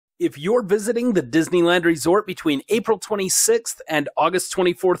If you're visiting the Disneyland Resort between April 26th and August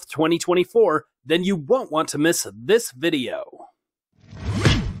 24th, 2024, then you won't want to miss this video.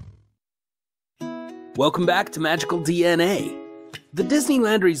 Welcome back to MagicalDnA. The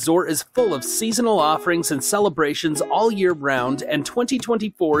Disneyland Resort is full of seasonal offerings and celebrations all year round, and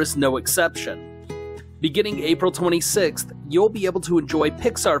 2024 is no exception. Beginning April 26th, you'll be able to enjoy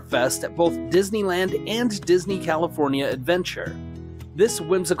Pixar Fest at both Disneyland and Disney California Adventure. This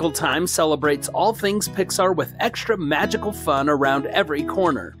whimsical time celebrates all things Pixar with extra magical fun around every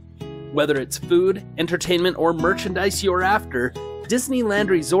corner. Whether it's food, entertainment, or merchandise you're after, Disneyland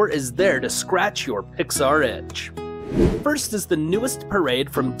Resort is there to scratch your Pixar itch. First is the newest parade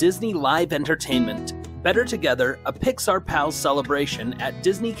from Disney Live Entertainment, Better Together, a Pixar Pals celebration at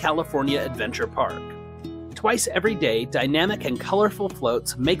Disney California Adventure Park. Twice every day, dynamic and colorful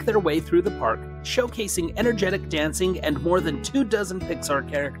floats make their way through the park, showcasing energetic dancing and more than 24 Pixar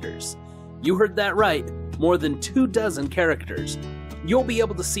characters. You heard that right, more than 24 characters. You'll be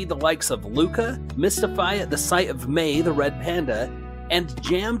able to see the likes of Luca, mystify at the sight of May the Red Panda, and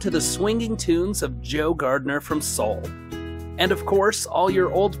jam to the swinging tunes of Joe Gardner from Soul. And of course, all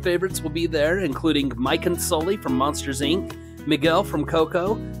your old favorites will be there, including Mike and Sully from Monsters, Inc., Miguel from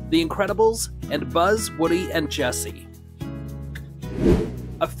Coco, The Incredibles, and Buzz, Woody, and Jessie.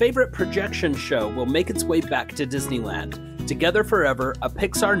 A favorite projection show will make its way back to Disneyland. Together Forever, a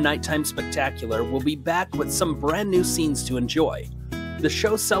Pixar nighttime spectacular, will be back with some brand new scenes to enjoy. The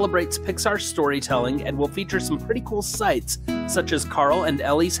show celebrates Pixar storytelling and will feature some pretty cool sights, such as Carl and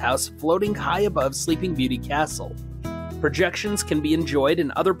Ellie's house floating high above Sleeping Beauty Castle. Projections can be enjoyed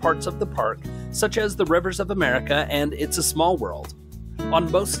in other parts of the park, such as the Rivers of America and It's a Small World.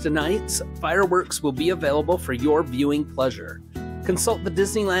 On most nights, fireworks will be available for your viewing pleasure. Consult the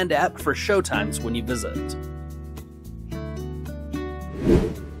Disneyland app for showtimes when you visit.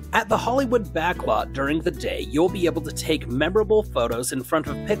 At the Hollywood backlot during the day, you'll be able to take memorable photos in front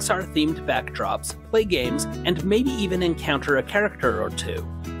of Pixar-themed backdrops, play games, and maybe even encounter a character or two.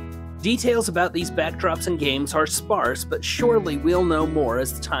 Details about these backdrops and games are sparse, but surely we'll know more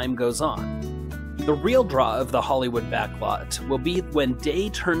as time goes on. The real draw of the Hollywood backlot will be when day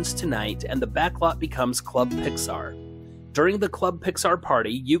turns to night and the backlot becomes Club Pixar. During the Club Pixar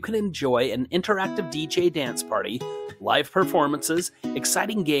party, you can enjoy an interactive DJ dance party, live performances,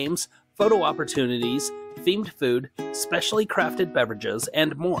 exciting games, photo opportunities, themed food, specially crafted beverages,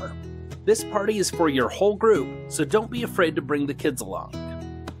 and more. This party is for your whole group, so don't be afraid to bring the kids along.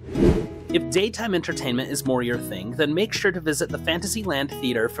 If daytime entertainment is more your thing, then make sure to visit the Fantasyland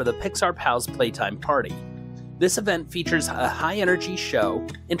Theater for the Pixar Pals Playtime Party. This event features a high-energy show,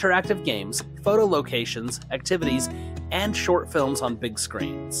 interactive games, photo locations, activities, and short films on big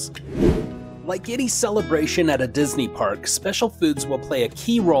screens. Like any celebration at a Disney park, special foods will play a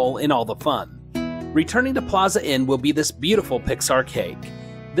key role in all the fun. Returning to Plaza Inn will be this beautiful Pixar cake.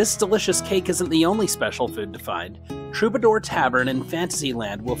 This delicious cake isn't the only special food to find. Troubadour Tavern in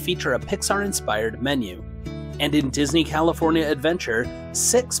Fantasyland will feature a Pixar-inspired menu. And in Disney California Adventure,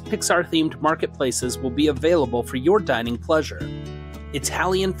 6 Pixar-themed marketplaces will be available for your dining pleasure.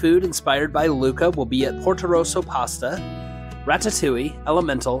 Italian food inspired by Luca will be at Porto Rosso Pasta. Ratatouille,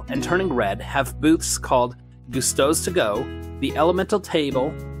 Elemental, and Turning Red have booths called Gusto's To Go, The Elemental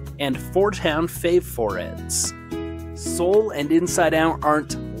Table, and Four Town Fave For It's. Soul and Inside Out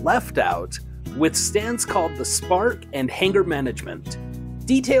aren't left out, with stands called The Spark and Hangar Management.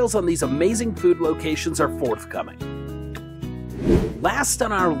 Details on these amazing food locations are forthcoming. Last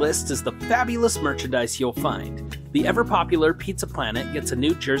on our list is the fabulous merchandise you'll find. The ever-popular Pizza Planet gets a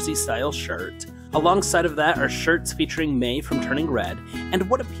new Jersey-style shirt. Alongside of that are shirts featuring May from Turning Red, and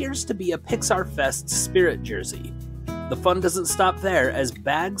what appears to be a Pixar Fest spirit jersey. The fun doesn't stop there, as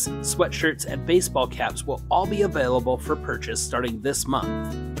bags, sweatshirts, and baseball caps will all be available for purchase starting this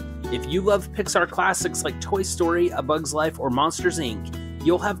month. If you love Pixar classics like Toy Story, A Bug's Life, or Monsters, Inc.,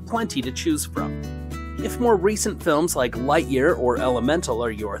 you'll have plenty to choose from. If more recent films like Lightyear or Elemental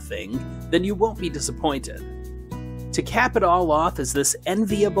are your thing, then you won't be disappointed. To cap it all off is this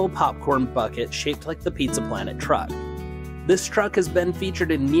enviable popcorn bucket shaped like the Pizza Planet truck. This truck has been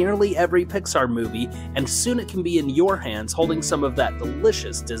featured in nearly every Pixar movie, and soon it can be in your hands holding some of that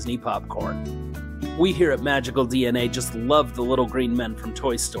delicious Disney popcorn. We here at MagicalDnA just love the little green men from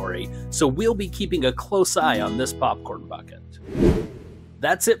Toy Story, so we'll be keeping a close eye on this popcorn bucket.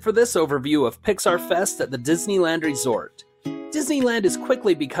 That's it for this overview of Pixar Fest at the Disneyland Resort. Disneyland is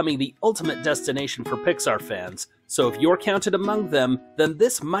quickly becoming the ultimate destination for Pixar fans, so if you're counted among them, then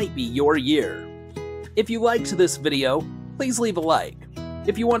this might be your year. If you liked this video, please leave a like.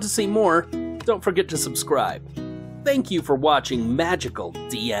 If you want to see more, don't forget to subscribe. Thank you for watching Magical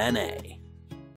DNA.